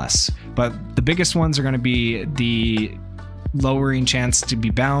nonetheless. But the biggest ones are going to be the lowering chance to be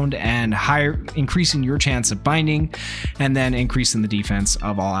bound and increasing your chance of binding, and then increasing the defense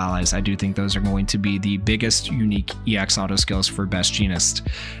of all allies. I do think those are going to be the biggest unique EX auto skills for Best Genist.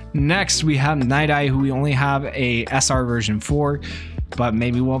 Next, we have Night Eye, who we only have a SR version for, but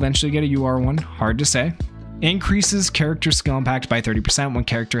maybe we'll eventually get a UR one. Hard to say. Increases character skill impact by 30% when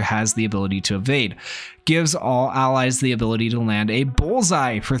character has the ability to evade. Gives all allies the ability to land a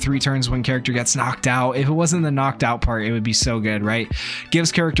bullseye for 3 turns when character gets knocked out. If it wasn't the knocked out part, it would be so good, right?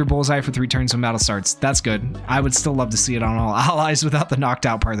 Gives character bullseye for 3 turns when battle starts. That's good. I would still love to see it on all allies without the knocked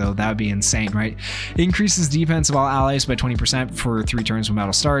out part though. That would be insane, right? Increases defense of all allies by 20% for 3 turns when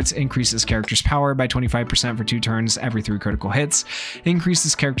battle starts. Increases character's power by 25% for 2 turns every 3 critical hits.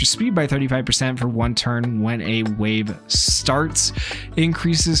 Increases character speed by 35% for 1 turn when a wave starts.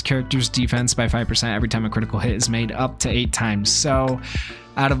 Increases character's defense by 5% every time a critical hit is made, up to 8 times. So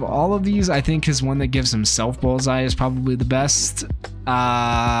out of all of these, I think his one that gives himself bullseye is probably the best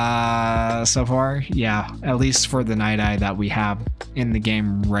so far. Yeah, at least for the Night Eye that we have in the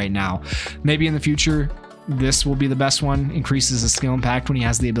game right now. Maybe in the future this will be the best one. Increases the skill impact when he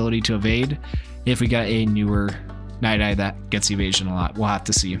has the ability to evade. If we get a newer Night Eye that gets evasion a lot, we'll have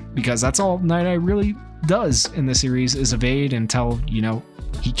to see, because that's all Night Eye really does in the series is evade until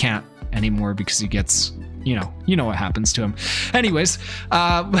he can't anymore, because he gets you know what happens to him. Anyways,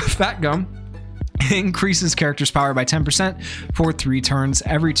 Fat Gum Increases character's power by 10% for 3 turns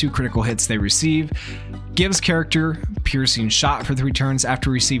every 2 critical hits they receive. Gives character piercing shot for 3 turns after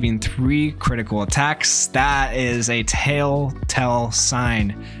receiving 3 critical attacks. That is a telltale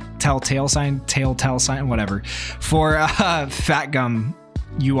sign, whatever, for Fat Gum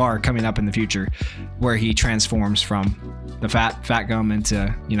UR coming up in the future, where he transforms from the fat gum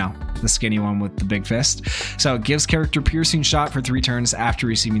into, you know, the skinny one with the big fist. So it gives character piercing shot for 3 turns after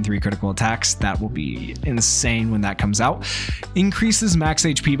receiving 3 critical attacks. That will be insane when that comes out. Increases max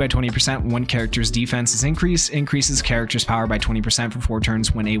HP by 20% when character's defense is increased. Increases character's power by 20% for 4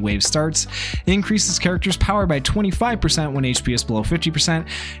 turns when a wave starts. Increases character's power by 25% when HP is below 50%.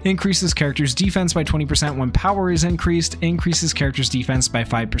 Increases character's defense by 20% when power is increased. Increases character's defense by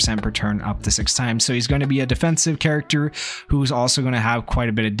 5% per turn up to 6 times. So he's going to be a defensive character who's also going to have quite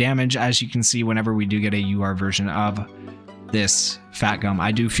a bit of damage, as you can see whenever we do get a UR version of this Fat Gum.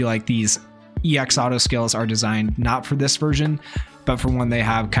 I do feel like these EX auto skills are designed not for this version, but for when they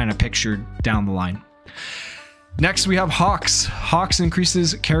have kind of pictured down the line. Next, we have Hawks. Hawks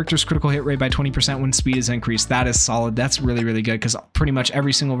increases character's critical hit rate by 20% when speed is increased. That is solid. That's really, really good, because pretty much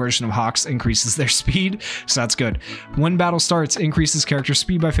every single version of Hawks increases their speed, so that's good. When battle starts, increases character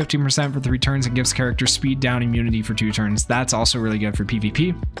speed by 15% for 3 turns and gives character speed down immunity for 2 turns. That's also really good for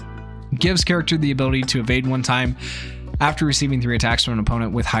PvP. Gives character the ability to evade 1 time after receiving 3 attacks from an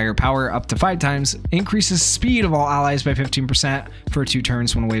opponent with higher power up to 5 times. Increases speed of all allies by 15% for 2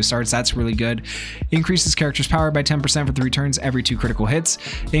 turns when a wave starts. That's really good. Increases character's power by 10% for 3 turns every 2 critical hits.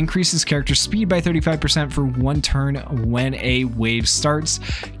 Increases character's speed by 35% for 1 turn when a wave starts.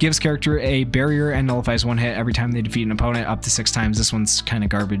 Gives character a barrier and nullifies 1 hit every time they defeat an opponent up to 6 times. This one's kind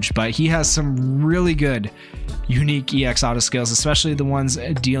of garbage, but he has some really good unique EX auto skills, especially the ones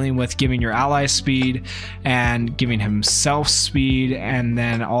dealing with giving your ally speed and giving himself speed, and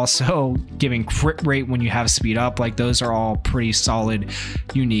then also giving crit rate when you have speed up. Like, those are all pretty solid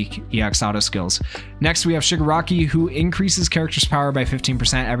unique EX auto skills. Next, we have Shigaraki, who increases character's power by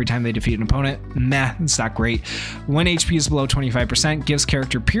 15% every time they defeat an opponent. Meh, it's not great. When HP is below 25%, gives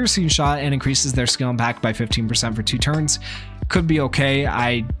character piercing shot and increases their skill impact by 15% for 2 turns. Could be okay.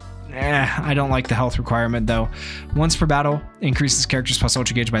 I don't like the health requirement though. Once per battle, increases character's plus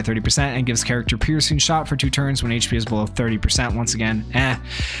ultra gauge by 30% and gives character piercing shot for 2 turns when HP is below 30%. Once again,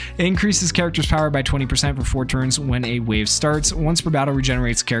 Increases character's power by 20% for 4 turns when a wave starts. Once per battle,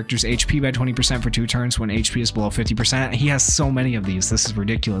 regenerates character's HP by 20% for 2 turns when HP is below 50%. He has so many of these. This is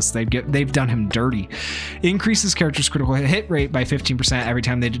ridiculous. They've done him dirty. Increases character's critical hit rate by 15% every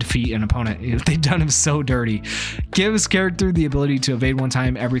time they defeat an opponent. They've done him so dirty. Gives character the ability to evade 1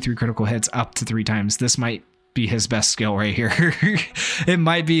 time every 3 critical hits up to 3 times. This might be his best skill right here. It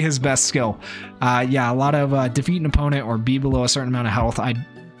might be his best skill. Yeah, a lot of defeat an opponent or be below a certain amount of health.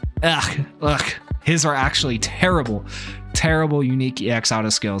 His are actually terrible unique EX auto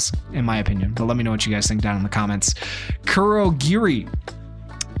skills in my opinion, but let me know what you guys think down in the comments. Kurogiri.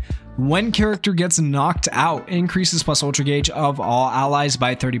 When character gets knocked out, increases plus ultra gauge of all allies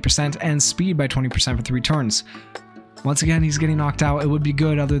by 30% and speed by 20% for 3 turns. Once again, he's getting knocked out. It would be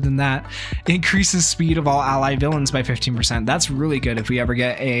good other than that. Increases speed of all ally villains by 15%. That's really good. If we ever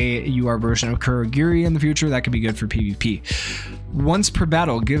get a UR version of Kurogiri in the future, that could be good for PvP. Once per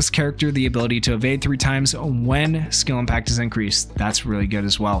battle, gives character the ability to evade 3 times when skill impact is increased. That's really good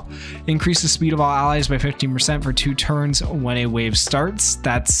as well. Increases speed of all allies by 15% for 2 turns when a wave starts.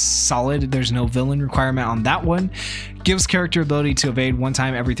 That's solid. There's no villain requirement on that one. Gives character ability to evade 1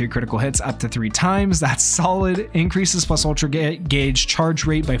 time every 3 critical hits up to 3 times. That's solid. Increases plus ultra gauge charge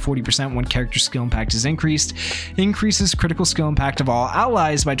rate by 40% when character skill impact is increased. Increases critical skill impact of all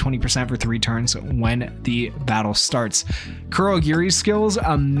allies by 20% for 3 turns when the battle starts. Kurogiri's skills,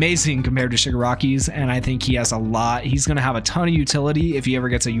 amazing compared to Shigaraki's, and I think he has a lot. He's going to have a ton of utility if he ever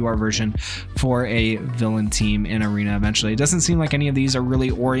gets a UR version for a villain team in Arena eventually. It doesn't seem like any of these are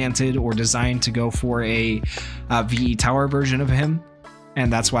really oriented or designed to go for a VE Tower version of him,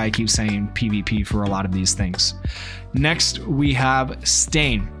 and that's why I keep saying PvP for a lot of these things. Next, we have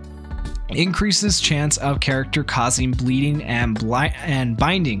Stain. Increases chance of character causing bleeding and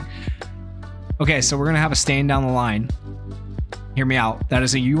binding. Okay, so we're going to have a Stain down the line. Hear me out. That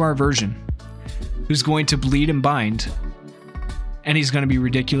is a UR version who's going to bleed and bind, and he's going to be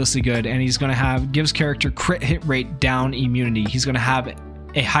ridiculously good, and he's going to gives character crit hit rate down immunity. He's going to have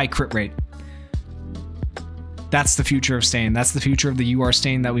a high crit rate. That's the future of Stain. That's the future of the UR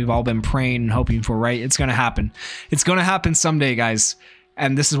Stain that we've all been praying and hoping for, right? It's going to happen. It's going to happen someday, guys,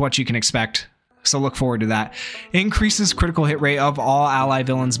 and this is what you can expect. So look forward to that. Increases critical hit rate of all ally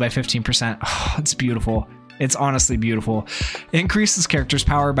villains by 15%. Oh, it's beautiful. It's honestly beautiful. Increases character's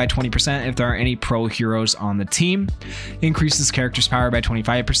power by 20% if there are any pro heroes on the team. Increases character's power by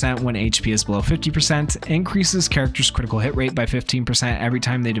 25% when HP is below 50%. Increases character's critical hit rate by 15% every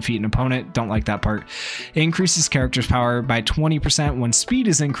time they defeat an opponent. Don't like that part. Increases character's power by 20% when speed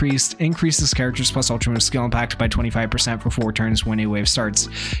is increased. Increases character's plus ultra move skill impact by 25% for 4 turns when a wave starts.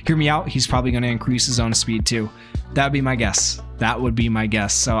 Hear me out, he's probably going to increase his own speed too. That would be my guess. That would be my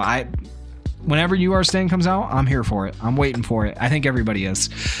guess. So whenever UR Stain comes out, I'm here for it. I'm waiting for it. I think everybody is.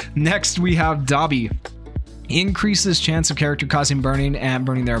 Next, we have Dabi. Increases chance of character causing burning and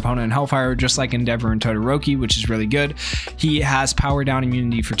burning their opponent in Hellfire, just like Endeavor and Todoroki, which is really good. He has power down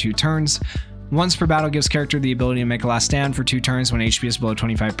immunity for 2 turns. Once per battle, gives character the ability to make a last stand for 2 turns when HP is below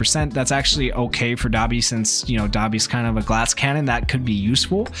 25%. That's actually okay for Dabi since, you know, Dabi's kind of a glass cannon. That could be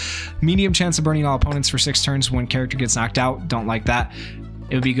useful. Medium chance of burning all opponents for 6 turns when character gets knocked out. Don't like that.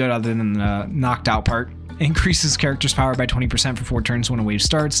 It would be good other than the knocked out part. Increases character's power by 20% for 4 turns when a wave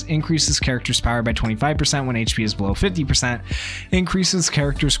starts. Increases character's power by 25% when HP is below 50%. Increases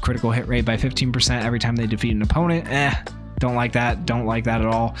character's critical hit rate by 15% every time they defeat an opponent. Don't like that. Don't like that at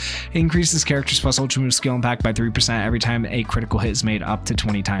all. Increases character's plus ultra move skill impact by 3% every time a critical hit is made up to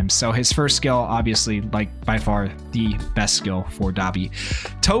 20 times. So his first skill, obviously, like by far the best skill for Dabi.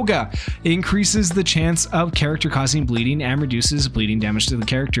 Toga increases the chance of character causing bleeding and reduces bleeding damage to the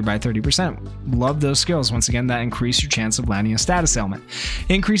character by 30%. Love those skills. Once again, that increase your chance of landing a status ailment.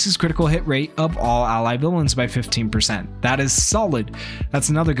 Increases critical hit rate of all ally villains by 15%. That is solid. That's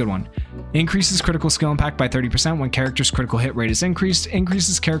another good one. Increases critical skill impact by 30% when character's critical hit rate is increased.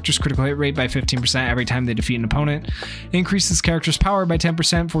 Increases character's critical hit rate by 15% every time they defeat an opponent. Increases character's power by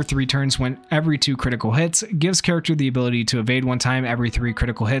 10% for 3 turns when every 2 critical hits. Gives character the ability to evade 1 time every 3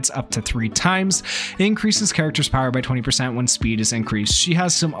 critical hits up to 3 times. Increases character's power by 20% when speed is increased. She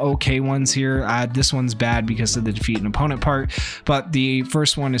has some okay ones here. This one's bad because of the defeat an opponent part, but the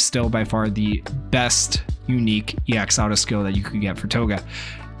first one is still by far the best unique EX auto skill that you could get for Toga.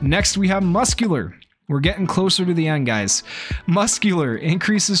 Next, we have Muscular. We're getting closer to the end, guys. Muscular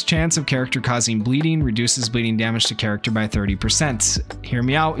increases chance of character causing bleeding, reduces bleeding damage to character by 30%. Hear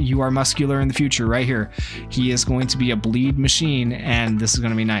me out, you are Muscular in the future right here. He is going to be a bleed machine, and this is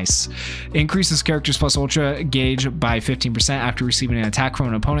going to be nice. Increases character's plus ultra gauge by 15% after receiving an attack from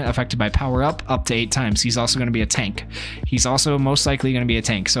an opponent affected by power up to 8 times. He's also going to be a tank. He's also most likely going to be a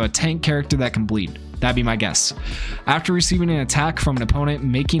tank, so a tank character that can bleed. That'd be my guess. After receiving an attack from an opponent,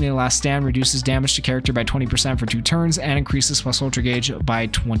 making a last stand reduces damage to character by 20% for 2 turns and increases plus ultra gauge by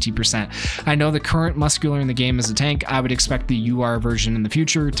 20%. I know the current Muscular in the game is a tank. I would expect the UR version in the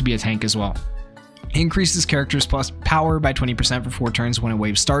future to be a tank as well. Increases character's plus power by 20% for 4 turns when a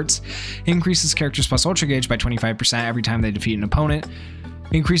wave starts. Increases character's plus ultra gauge by 25% every time they defeat an opponent.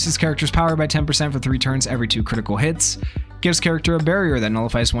 Increases character's power by 10% for 3 turns every 2 critical hits. Gives character a barrier that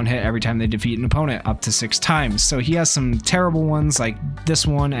nullifies 1 hit every time they defeat an opponent up to 6 times. So he has some terrible ones like this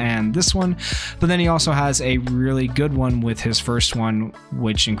one and this one, but then he also has a really good one with his first one,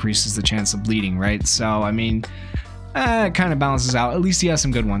 which increases the chance of bleeding, right? So, I mean, it kind of balances out. At least he has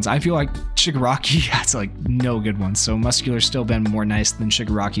some good ones. I feel like Shigaraki has like no good ones, so Muscular's still been more nice than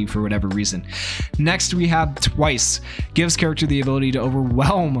Shigaraki for whatever reason. Next, we have Twice. Gives character the ability to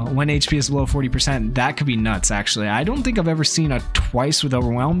overwhelm when HP is below 40%. That could be nuts, actually. I don't think I've ever seen a Twice with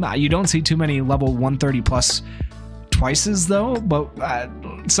overwhelm. You don't see too many level 130 plus Twices though, but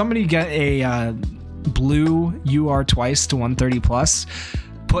somebody get a blue UR Twice to 130 plus.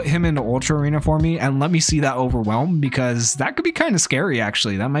 Put him into Ultra Arena for me and let me see that overwhelm, because that could be kind of scary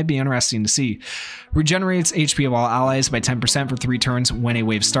actually. That might be interesting to see. Regenerates HP of all allies by 10% for 3 turns when a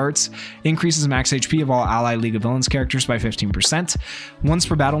wave starts. Increases max HP of all ally League of Villains characters by 15%. Once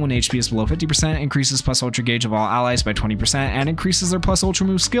per battle when HP is below 50%. Increases plus ultra gauge of all allies by 20% and increases their plus ultra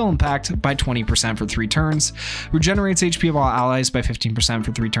move skill impact by 20% for 3 turns. Regenerates HP of all allies by 15%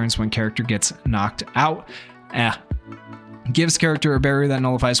 for 3 turns when character gets knocked out. Gives character a barrier that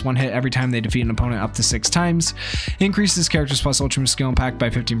nullifies 1 hit every time they defeat an opponent up to 6 times. Increases character's plus ultra skill impact by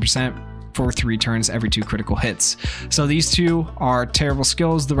 15% for 3 turns every 2 critical hits. So these 2 are terrible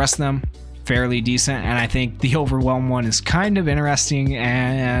skills. The rest of them fairly decent, and I think the overwhelm one is kind of interesting,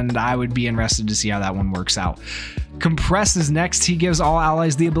 and I would be interested to see how that one works out. Compress is next. He gives all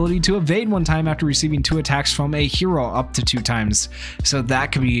allies the ability to evade 1 time after receiving 2 attacks from a hero up to 2 times. So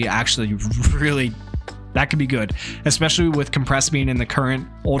that could be actually really That could be good, especially with Compress being in the current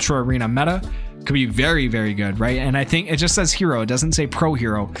Ultra Arena meta. Could be very, very good, right? And I think it just says hero, it doesn't say pro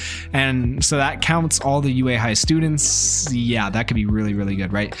hero. And so that counts all the UA high students. Yeah, that could be really, really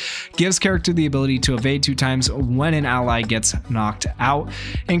good, right? Gives character the ability to evade 2 times when an ally gets knocked out.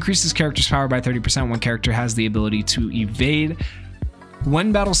 Increases character's power by 30% when character has the ability to evade.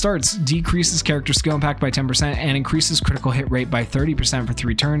 When battle starts, decreases character skill impact by 10% and increases critical hit rate by 30% for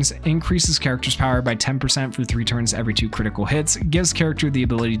 3 turns. Increases character's power by 10% for 3 turns every 2 critical hits. Gives character the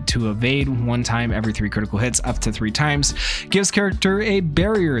ability to evade 1 time every 3 critical hits up to 3 times. Gives character a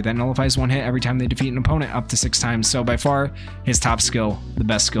barrier that nullifies 1 hit every time they defeat an opponent up to 6 times. So by far, his top skill, the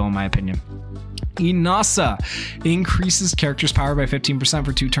best skill in my opinion. Inasa increases character's power by 15%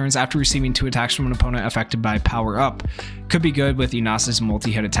 for 2 turns after receiving 2 attacks from an opponent affected by power up. Could be good with Inasa's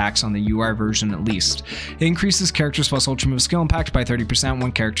multi-hit attacks on the UR version at least. Increases character's plus ultra move skill impact by 30%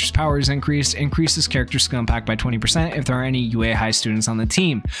 when character's power is increased. Increases character's skill impact by 20% if there are any UA high students on the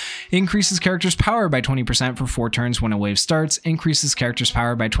team. Increases character's power by 20% for 4 turns when a wave starts. Increases character's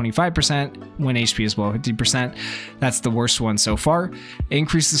power by 25% when HP is below 50%. That's the worst one so far.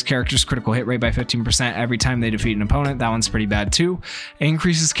 Increases character's critical hit rate by 15% every time they defeat an opponent. That one's pretty bad too.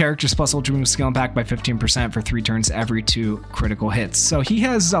 Increases character's plus ultra move skill impact by 15% for 3 turns every 2 critical hits. So he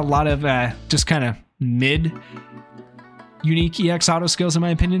has a lot of just kind of mid unique EX auto skills in my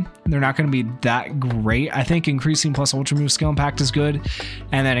opinion. They're not going to be that great. I think increasing plus ultra move skill impact is good,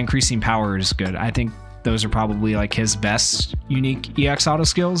 and then increasing power is good. I think those are probably like his best unique EX auto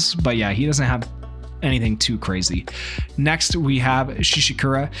skills, but yeah, he doesn't have anything too crazy. Next we have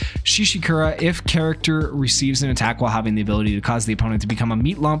Shishikura. Shishikura, if character receives an attack while having the ability to cause the opponent to become a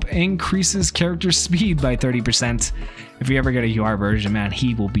meat lump, increases character speed by 30%. If you ever get a UR version, man,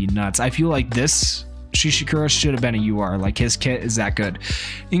 he will be nuts. I feel like this Shishikura should have been a UR, like his kit is that good.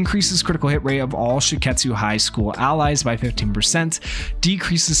 Increases critical hit rate of all Shiketsu High School allies by 15%.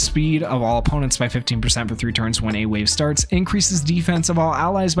 Decreases speed of all opponents by 15% for 3 turns when a wave starts. Increases defense of all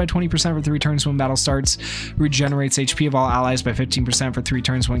allies by 20% for 3 turns when battle starts. Regenerates HP of all allies by 15% for 3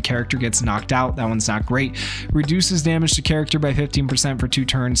 turns when character gets knocked out. That one's not great. Reduces damage to character by 15% for 2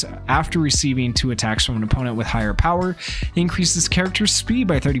 turns after receiving 2 attacks from an opponent with higher power. Increases character speed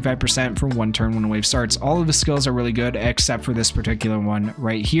by 35% for 1 turn when a wave starts. All of his skills are really good except for this particular one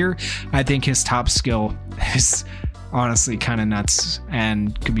right here. I think his top skill is honestly kind of nuts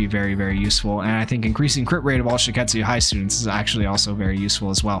and could be very, very useful. And I think increasing crit rate of all Shiketsu High students is actually also very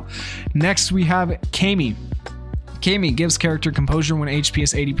useful as well. Next we have Kami. Kami gives character composure when HP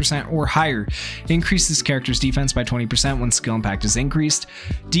is 80% or higher. Increases character's defense by 20% when skill impact is increased.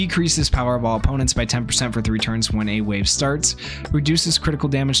 Decreases power of all opponents by 10% for 3 turns when a wave starts. Reduces critical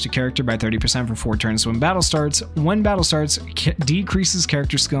damage to character by 30% for 4 turns when battle starts. When battle starts, decreases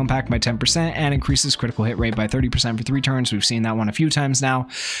character skill impact by 10% and increases critical hit rate by 30% for 3 turns. We've seen that one a few times now.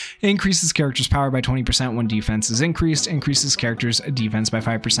 Increases character's power by 20% when defense is increased. Increases character's defense by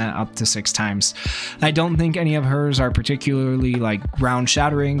 5% up to 6 times. I don't think any of hers are particularly like ground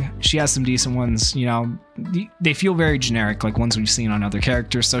shattering. She has some decent ones, you know, they feel very generic like ones we've seen on other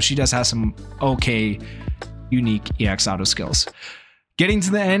characters, so she does have some okay unique EX auto skills. Getting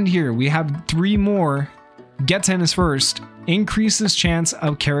to the end here, we have 3 more. Geten is first. Increases chance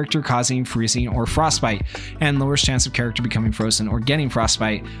of character causing freezing or frostbite and lowers chance of character becoming frozen or getting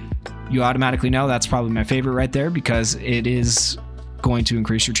frostbite. You automatically know that's probably my favorite right there because it is going to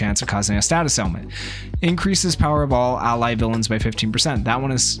increase your chance of causing a status ailment. Increases power of all ally villains by 15%. That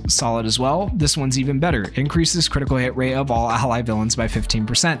one is solid as well. This one's even better. Increases critical hit rate of all ally villains by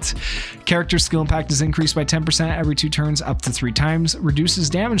 15%. Character skill impact is increased by 10% every 2 turns up to 3 times.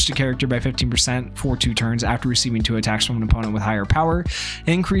 Reduces damage to character by 15% for 2 turns after receiving 2 attacks from an opponent with higher power.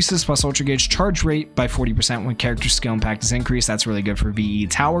 Increases plus ultra gauge charge rate by 40% when character skill impact is increased. That's really good for VE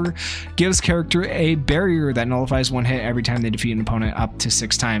Tower. Gives character a barrier that nullifies 1 hit every time they defeat an opponent up to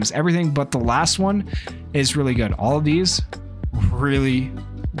 6 times. Everything but the last one is really good. All of these really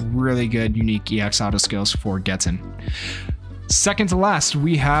good unique EX auto skills for Geten. Second to last,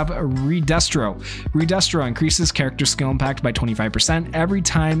 we have Re-Destro. Re-Destro increases character skill impact by 25% every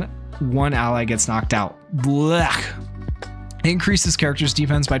time one ally gets knocked out. Blech. Increases character's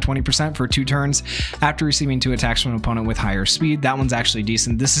defense by 20% for 2 turns after receiving 2 attacks from an opponent with higher speed. That one's actually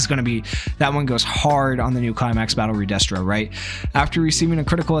decent. This is going to be, that one goes hard on the new Climax Battle Re-Destro, right? After receiving a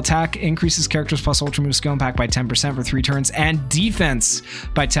critical attack, increases character's plus ultra move skill impact by 10% for 3 turns and defense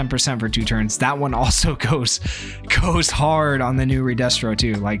by 10% for 2 turns. That one also goes hard on the new Re-Destro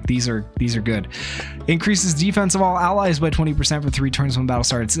too. Like these are good. Increases defense of all allies by 20% for 3 turns when battle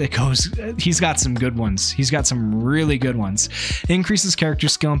starts. He's got some good ones. He's got some really good ones. Increases character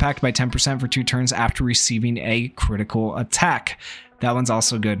skill impact by 10% for 2 turns after receiving a critical attack. That one's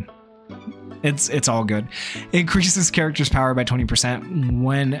also good. It's all good. Increases character's power by 20%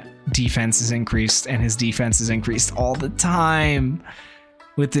 when defense is increased, and his defense is increased all the time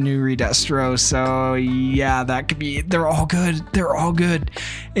with the new Re-Destro. So yeah, that could be, they're all good. They're all good.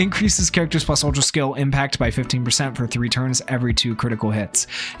 Increases characters plus ultra skill impact by 15% for 3 turns every 2 critical hits.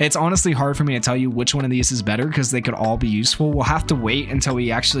 It's honestly hard for me to tell you which one of these is better because they could all be useful. We'll have to wait until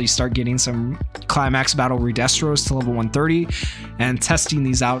we actually start getting some climax battle Re-Destros to level 130 and testing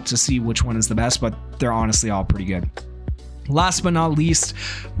these out to see which one is the best, but they're honestly all pretty good. Last but not least,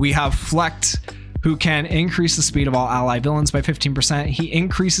 we have Flecht, who can increase the speed of all ally villains by 15%. He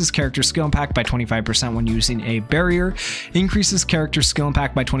increases character skill impact by 25% when using a barrier. Increases character skill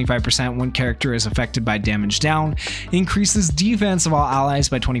impact by 25% when character is affected by damage down. Increases defense of all allies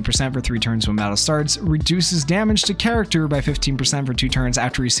by 20% for 3 turns when battle starts. Reduces damage to character by 15% for 2 turns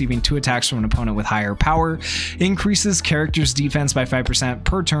after receiving 2 attacks from an opponent with higher power. Increases character's defense by 5%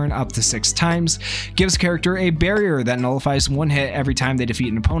 per turn up to 6 times. Gives character a barrier that nullifies 1 hit every time they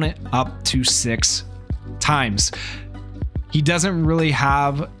defeat an opponent up to 6 times. He doesn't really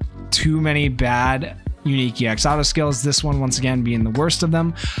have too many bad unique EX auto skills, this one once again being the worst of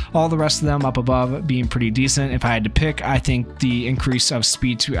them, all the rest of them up above being pretty decent. If I had to pick, I think the increase of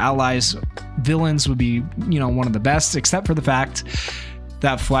speed to allies villains would be, you know, one of the best, except for the fact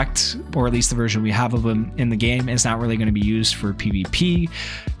that Flecht, or at least the version we have of him in the game, is not really going to be used for PvP.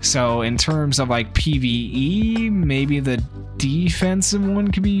 So in terms of like PvE, maybe the defensive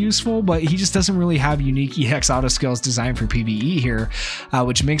one could be useful, but he just doesn't really have unique EX auto skills designed for PvE here,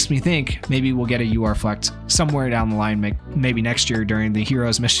 which makes me think maybe we'll get a UR Flecht somewhere down the line, maybe next year during the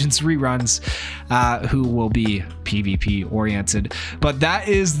Heroes Missions reruns, who will be PvP oriented. But that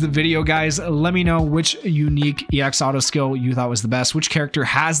is the video, guys. Let me know which unique EX auto skill you thought was the best, which character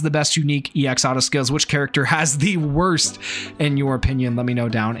has the best unique EX auto skills, which character has the worst in your opinion. Let me know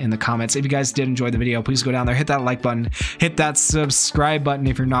down in the comments. If you guys did enjoy the video, please go down there, hit that like button, hit that subscribe button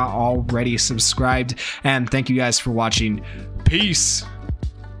if you're not already subscribed, and thank you guys for watching. Peace.